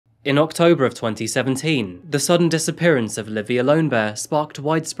In October of 2017, the sudden disappearance of Olivia Lonebear sparked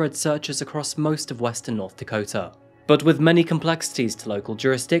widespread searches across most of western North Dakota. But with many complexities to local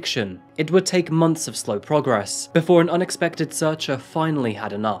jurisdiction, it would take months of slow progress before an unexpected searcher finally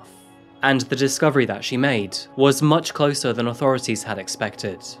had enough. And the discovery that she made was much closer than authorities had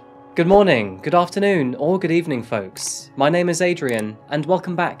expected. Good morning, good afternoon, or good evening, folks. My name is Adrian, and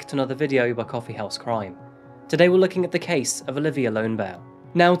welcome back to another video by Coffeehouse Crime. Today we're looking at the case of Olivia Lonebear.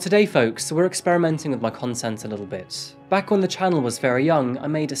 Now today, folks, we're experimenting with my content a little bit. Back when the channel was very young, I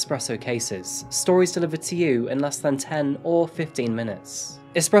made espresso cases, stories delivered to you in less than 10 or 15 minutes.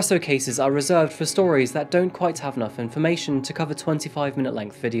 Espresso cases are reserved for stories that don't quite have enough information to cover 25-minute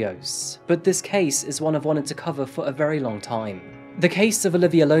length videos, but this case is one I've wanted to cover for a very long time. The case of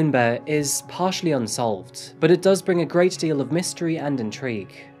Olivia Lonebear is partially unsolved, but it does bring a great deal of mystery and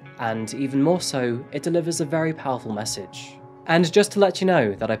intrigue, and even more so, it delivers a very powerful message. And just to let you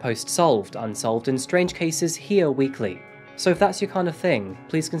know that I post solved, unsolved, and strange cases here weekly. So if that's your kind of thing,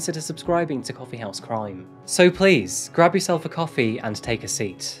 please consider subscribing to Coffeehouse Crime. So please, grab yourself a coffee and take a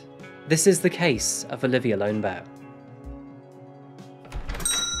seat. This is the case of Olivia Lonebear.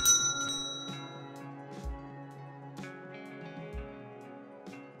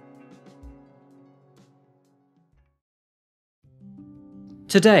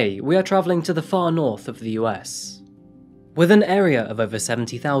 Today, we are travelling to the far north of the US. With an area of over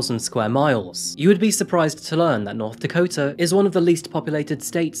 70,000 square miles, you would be surprised to learn that North Dakota is one of the least populated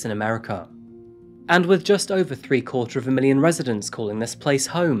states in America. And with just over 750,000 residents calling this place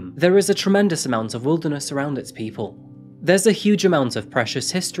home, there is a tremendous amount of wilderness around its people. There's a huge amount of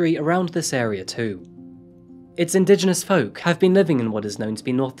precious history around this area too. Its indigenous folk have been living in what is known to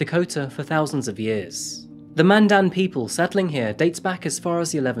be North Dakota for thousands of years. The Mandan people settling here dates back as far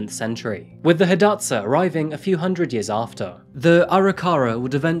as the 11th century, with the Hidatsa arriving a few hundred years after. The Arikara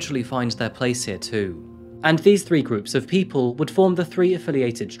would eventually find their place here too, and these three groups of people would form the three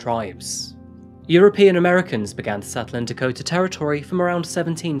affiliated tribes. European Americans began to settle in Dakota Territory from around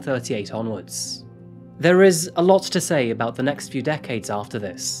 1738 onwards. There is a lot to say about the next few decades after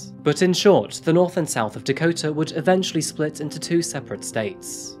this, but in short, the north and south of Dakota would eventually split into two separate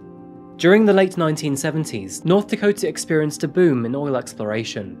states. During the late 1970s, North Dakota experienced a boom in oil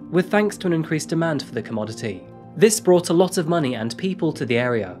exploration, with thanks to an increased demand for the commodity. This brought a lot of money and people to the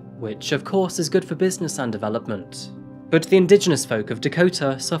area, which of course is good for business and development. But the indigenous folk of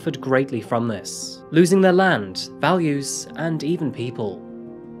Dakota suffered greatly from this, losing their land, values, and even people.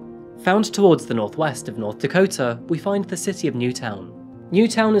 Found towards the northwest of North Dakota, we find the city of Newtown.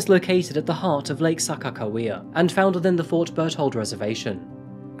 Newtown is located at the heart of Lake Sakakawea, and found within the Fort Berthold Reservation.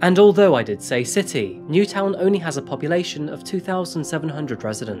 And although I did say city, Newtown only has a population of 2,700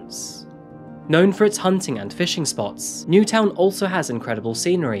 residents. Known for its hunting and fishing spots, Newtown also has incredible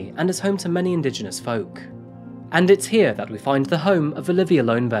scenery and is home to many indigenous folk. And it's here that we find the home of Olivia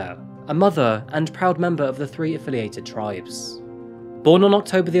Lonebear, a mother and proud member of the three affiliated tribes. Born on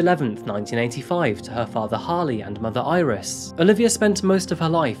October 11th, 1985 to her father Harley and mother Iris, Olivia spent most of her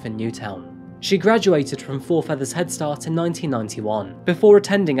life in Newtown. She graduated from Four Feathers Head Start in 1991, before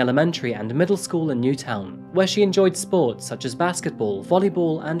attending elementary and middle school in Newtown, where she enjoyed sports such as basketball,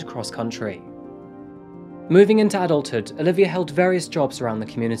 volleyball, and cross-country. Moving into adulthood, Olivia held various jobs around the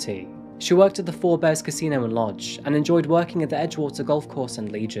community. She worked at the Four Bears Casino and Lodge, and enjoyed working at the Edgewater Golf Course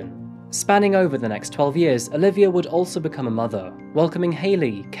and Legion. Spanning over the next 12 years, Olivia would also become a mother, welcoming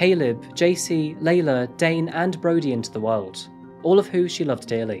Haley, Caleb, JC, Layla, Dane, and Brody into the world, all of who she loved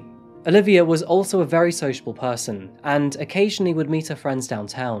dearly. Olivia was also a very sociable person, and occasionally would meet her friends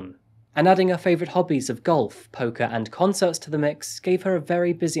downtown, and adding her favourite hobbies of golf, poker, and concerts to the mix gave her a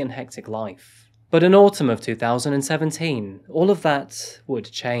very busy and hectic life. But in autumn of 2017, all of that would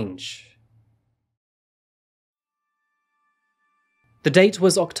change. The date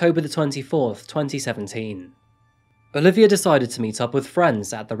was October the 24th, 2017. Olivia decided to meet up with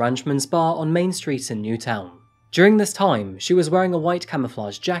friends at the Ranchman's Bar on Main Street in Newtown. During this time, she was wearing a white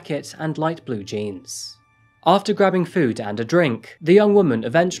camouflage jacket and light blue jeans. After grabbing food and a drink, the young woman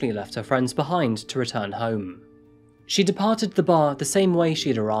eventually left her friends behind to return home. She departed the bar the same way she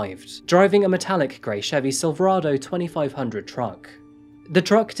had arrived, driving a metallic grey Chevy Silverado 2500 truck. The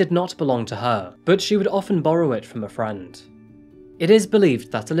truck did not belong to her, but she would often borrow it from a friend. It is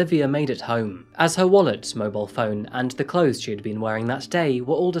believed that Olivia made it home, as her wallet, mobile phone, and the clothes she had been wearing that day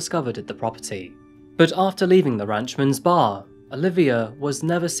were all discovered at the property. But after leaving the Ranchman's Bar, Olivia was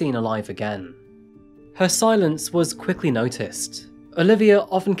never seen alive again. Her silence was quickly noticed. Olivia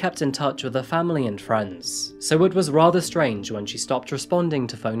often kept in touch with her family and friends, so it was rather strange when she stopped responding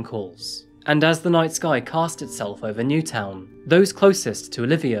to phone calls. And as the night sky cast itself over Newtown, those closest to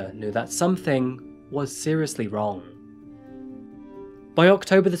Olivia knew that something was seriously wrong. By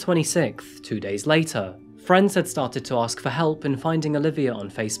October the 26th, 2 days later, friends had started to ask for help in finding Olivia on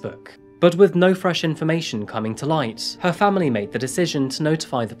Facebook. But with no fresh information coming to light, her family made the decision to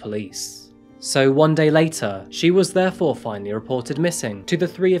notify the police. So 1 day later, she was therefore finally reported missing to the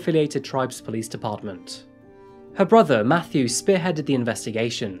 3 affiliated tribes police department. Her brother, Matthew, spearheaded the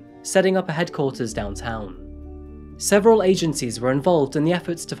investigation, setting up a headquarters downtown. Several agencies were involved in the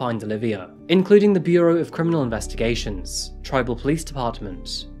efforts to find Olivia, including the Bureau of Criminal Investigations, Tribal Police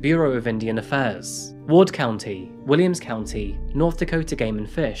Department, Bureau of Indian Affairs, Ward County, Williams County, North Dakota Game and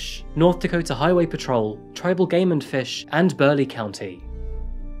Fish, North Dakota Highway Patrol, Tribal Game and Fish, and Burleigh County.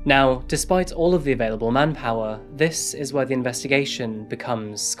 Now, despite all of the available manpower, this is where the investigation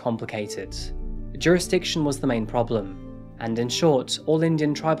becomes complicated. Jurisdiction was the main problem. And in short, all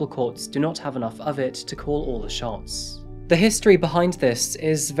Indian tribal courts do not have enough of it to call all the shots. The history behind this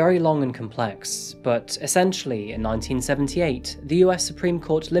is very long and complex, but essentially in 1978, the US Supreme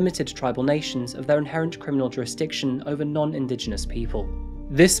Court limited tribal nations of their inherent criminal jurisdiction over non-Indigenous people.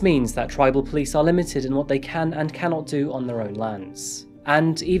 This means that tribal police are limited in what they can and cannot do on their own lands.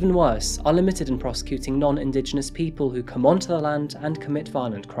 And even worse, are limited in prosecuting non-Indigenous people who come onto the land and commit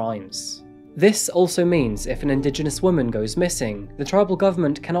violent crimes. This also means if an Indigenous woman goes missing, the tribal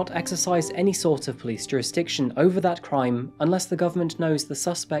government cannot exercise any sort of police jurisdiction over that crime unless the government knows the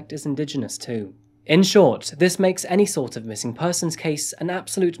suspect is Indigenous too. In short, this makes any sort of missing persons case an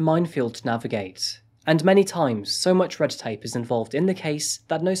absolute minefield to navigate, and many times so much red tape is involved in the case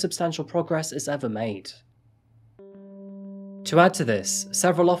that no substantial progress is ever made. To add to this,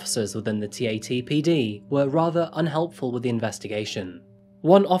 several officers within the TATPD were rather unhelpful with the investigation.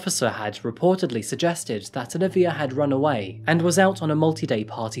 One officer had reportedly suggested that Olivia had run away and was out on a multi-day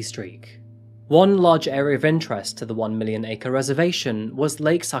party streak. One large area of interest to the 1 million acre reservation was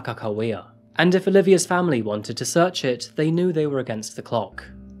Lake Sakakawea, and if Olivia's family wanted to search it, they knew they were against the clock.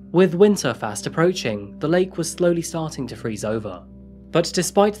 With winter fast approaching, the lake was slowly starting to freeze over. But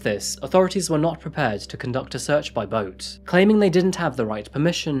despite this, authorities were not prepared to conduct a search by boat, claiming they didn't have the right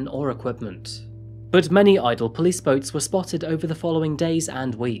permission or equipment. But many idle police boats were spotted over the following days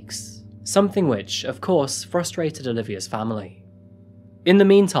and weeks, something which, of course, frustrated Olivia's family. In the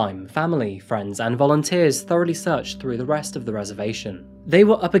meantime, family, friends, and volunteers thoroughly searched through the rest of the reservation. They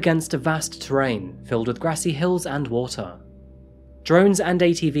were up against a vast terrain filled with grassy hills and water. Drones and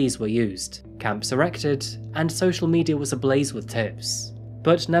ATVs were used, camps erected, and social media was ablaze with tips.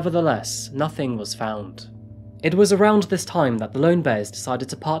 But nevertheless, nothing was found. It was around this time that the Lone Bears decided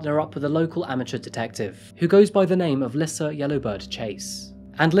to partner up with a local amateur detective, who goes by the name of Lissa Yellowbird Chase.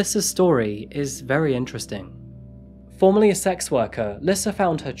 And Lissa's story is very interesting. Formerly a sex worker, Lissa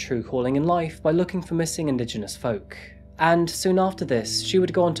found her true calling in life by looking for missing Indigenous folk. And soon after this, she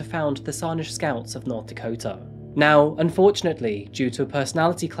would go on to found the Saanich Scouts of North Dakota. Now, unfortunately, due to a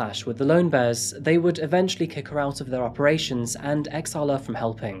personality clash with the Lone Bears, they would eventually kick her out of their operations and exile her from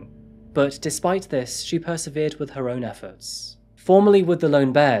helping. But despite this, she persevered with her own efforts. Formerly with the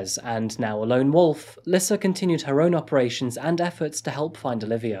Lone Bears, and now a lone wolf, Lissa continued her own operations and efforts to help find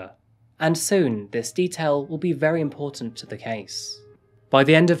Olivia. And soon, this detail will be very important to the case. By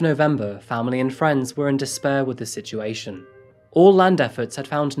the end of November, family and friends were in despair with the situation. All land efforts had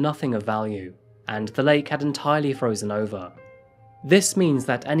found nothing of value, and the lake had entirely frozen over. This means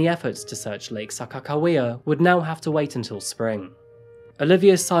that any efforts to search Lake Sakakawea would now have to wait until spring.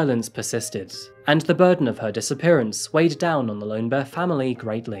 Olivia's silence persisted, and the burden of her disappearance weighed down on the Lone Bear family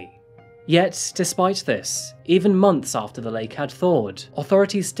greatly. Yet, despite this, even months after the lake had thawed,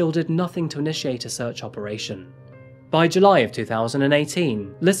 authorities still did nothing to initiate a search operation. By July of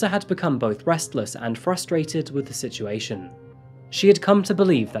 2018, Lissa had become both restless and frustrated with the situation. She had come to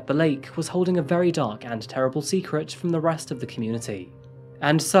believe that the lake was holding a very dark and terrible secret from the rest of the community.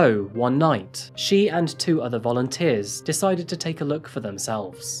 And so, one night, she and 2 other volunteers decided to take a look for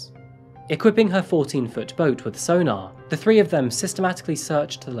themselves. Equipping her 14-foot boat with sonar, the 3 of them systematically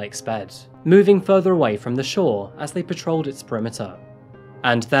searched the lake's bed, moving further away from the shore as they patrolled its perimeter.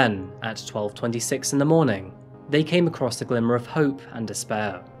 And then, at 12:26 in the morning, they came across a glimmer of hope and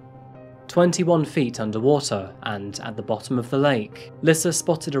despair. 21 feet underwater, and at the bottom of the lake, Lissa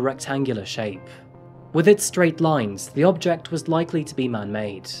spotted a rectangular shape. With its straight lines, the object was likely to be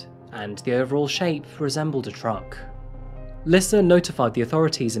man-made, and the overall shape resembled a truck. Lissa notified the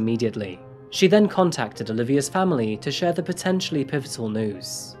authorities immediately. She then contacted Olivia's family to share the potentially pivotal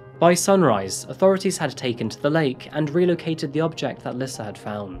news. By sunrise, authorities had taken to the lake and relocated the object that Lissa had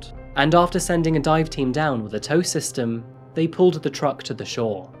found. And after sending a dive team down with a tow system, they pulled the truck to the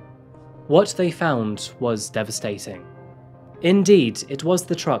shore. What they found was devastating. Indeed, it was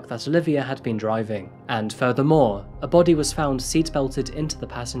the truck that Olivia had been driving, and furthermore, a body was found seatbelted into the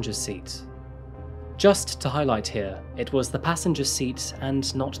passenger seat. Just to highlight here, it was the passenger seat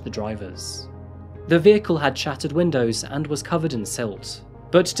and not the driver's. The vehicle had shattered windows and was covered in silt,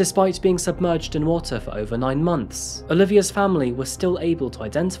 but despite being submerged in water for over 9 months, Olivia's family was still able to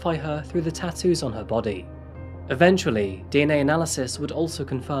identify her through the tattoos on her body. Eventually, DNA analysis would also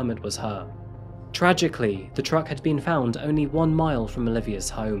confirm it was her. Tragically, the truck had been found only 1 mile from Olivia's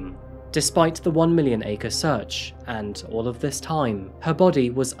home, despite the 1 million acre search, and all of this time, her body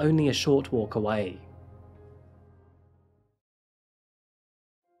was only a short walk away.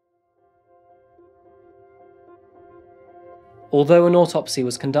 Although an autopsy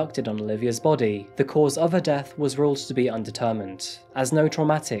was conducted on Olivia's body, the cause of her death was ruled to be undetermined, as no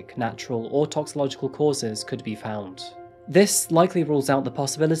traumatic, natural, or toxicological causes could be found. This likely rules out the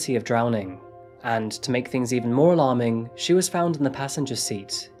possibility of drowning, and to make things even more alarming, she was found in the passenger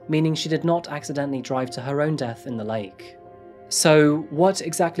seat, meaning she did not accidentally drive to her own death in the lake. So, what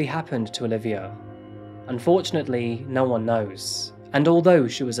exactly happened to Olivia? Unfortunately, no one knows, and although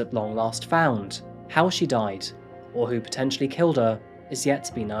she was at long last found, how she died, or who potentially killed her, is yet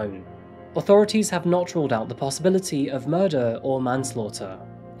to be known. Authorities have not ruled out the possibility of murder or manslaughter,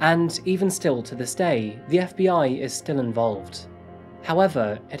 and even still to this day, the FBI is still involved.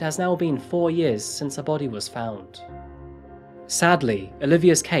 However, it has now been 4 years since her body was found. Sadly,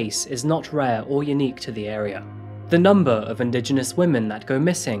 Olivia's case is not rare or unique to the area. The number of Indigenous women that go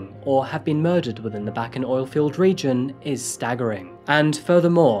missing or have been murdered within the Bakken oilfield region is staggering. And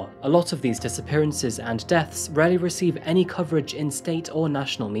furthermore, a lot of these disappearances and deaths rarely receive any coverage in state or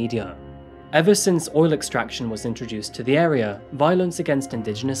national media. Ever since oil extraction was introduced to the area, violence against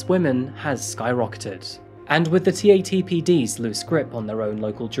Indigenous women has skyrocketed. And with the TATPD's loose grip on their own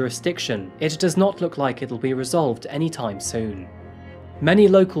local jurisdiction, it does not look like it'll be resolved anytime soon. Many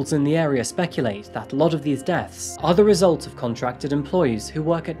locals in the area speculate that a lot of these deaths are the result of contracted employees who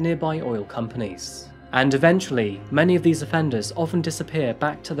work at nearby oil companies. And eventually, many of these offenders often disappear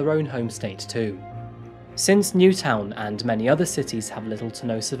back to their own home state too. Since Newtown and many other cities have little to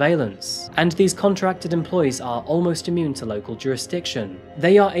no surveillance, and these contracted employees are almost immune to local jurisdiction,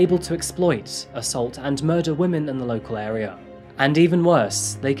 they are able to exploit, assault and murder women in the local area. And even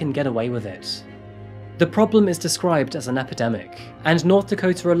worse, they can get away with it. The problem is described as an epidemic, and North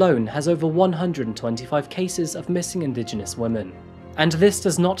Dakota alone has over 125 cases of missing Indigenous women. And this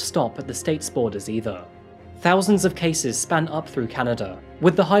does not stop at the state's borders either. Thousands of cases span up through Canada,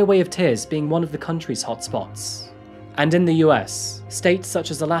 with the Highway of Tears being one of the country's hotspots. And in the US, states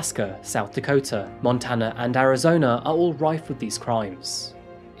such as Alaska, South Dakota, Montana, and Arizona are all rife with these crimes.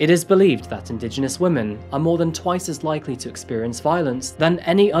 It is believed that Indigenous women are more than twice as likely to experience violence than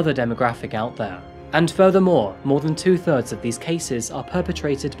any other demographic out there. And furthermore, more than 2/3 of these cases are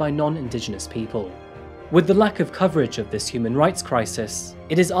perpetrated by non-Indigenous people. With the lack of coverage of this human rights crisis,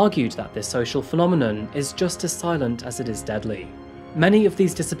 it is argued that this social phenomenon is just as silent as it is deadly. Many of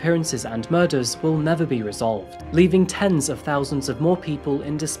these disappearances and murders will never be resolved, leaving tens of thousands of more people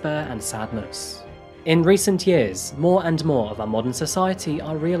in despair and sadness. In recent years, more and more of our modern society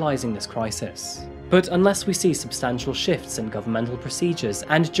are realizing this crisis. But unless we see substantial shifts in governmental procedures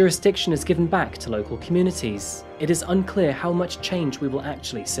and jurisdiction is given back to local communities, it is unclear how much change we will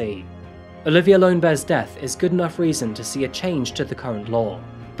actually see. Olivia Lonebear's death is good enough reason to see a change to the current law.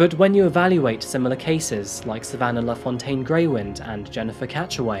 But when you evaluate similar cases like Savannah LaFontaine Greywind and Jennifer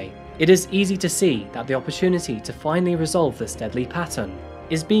Catchaway, it is easy to see that the opportunity to finally resolve this deadly pattern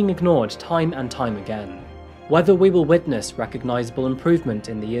is being ignored time and time again. Whether we will witness recognizable improvement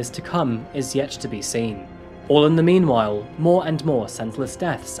in the years to come is yet to be seen. All in the meanwhile, more and more senseless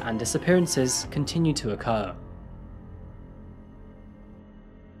deaths and disappearances continue to occur.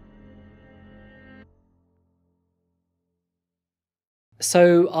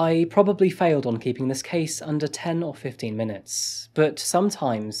 So I probably failed on keeping this case under 10 or 15 minutes, but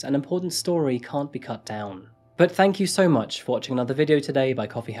sometimes an important story can't be cut down. But thank you so much for watching another video today by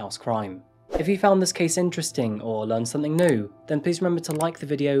Coffeehouse Crime. If you found this case interesting or learned something new, then please remember to like the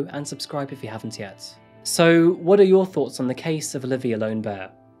video and subscribe if you haven't yet. So what are your thoughts on the case of Olivia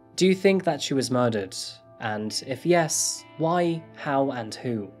Lonebear? Do you think that she was murdered? And if yes, why, how and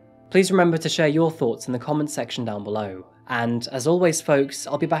who? Please remember to share your thoughts in the comments section down below. And as always folks,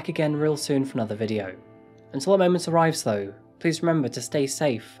 I'll be back again real soon for another video. Until that moment arrives though, please remember to stay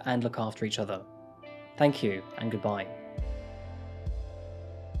safe and look after each other. Thank you and goodbye.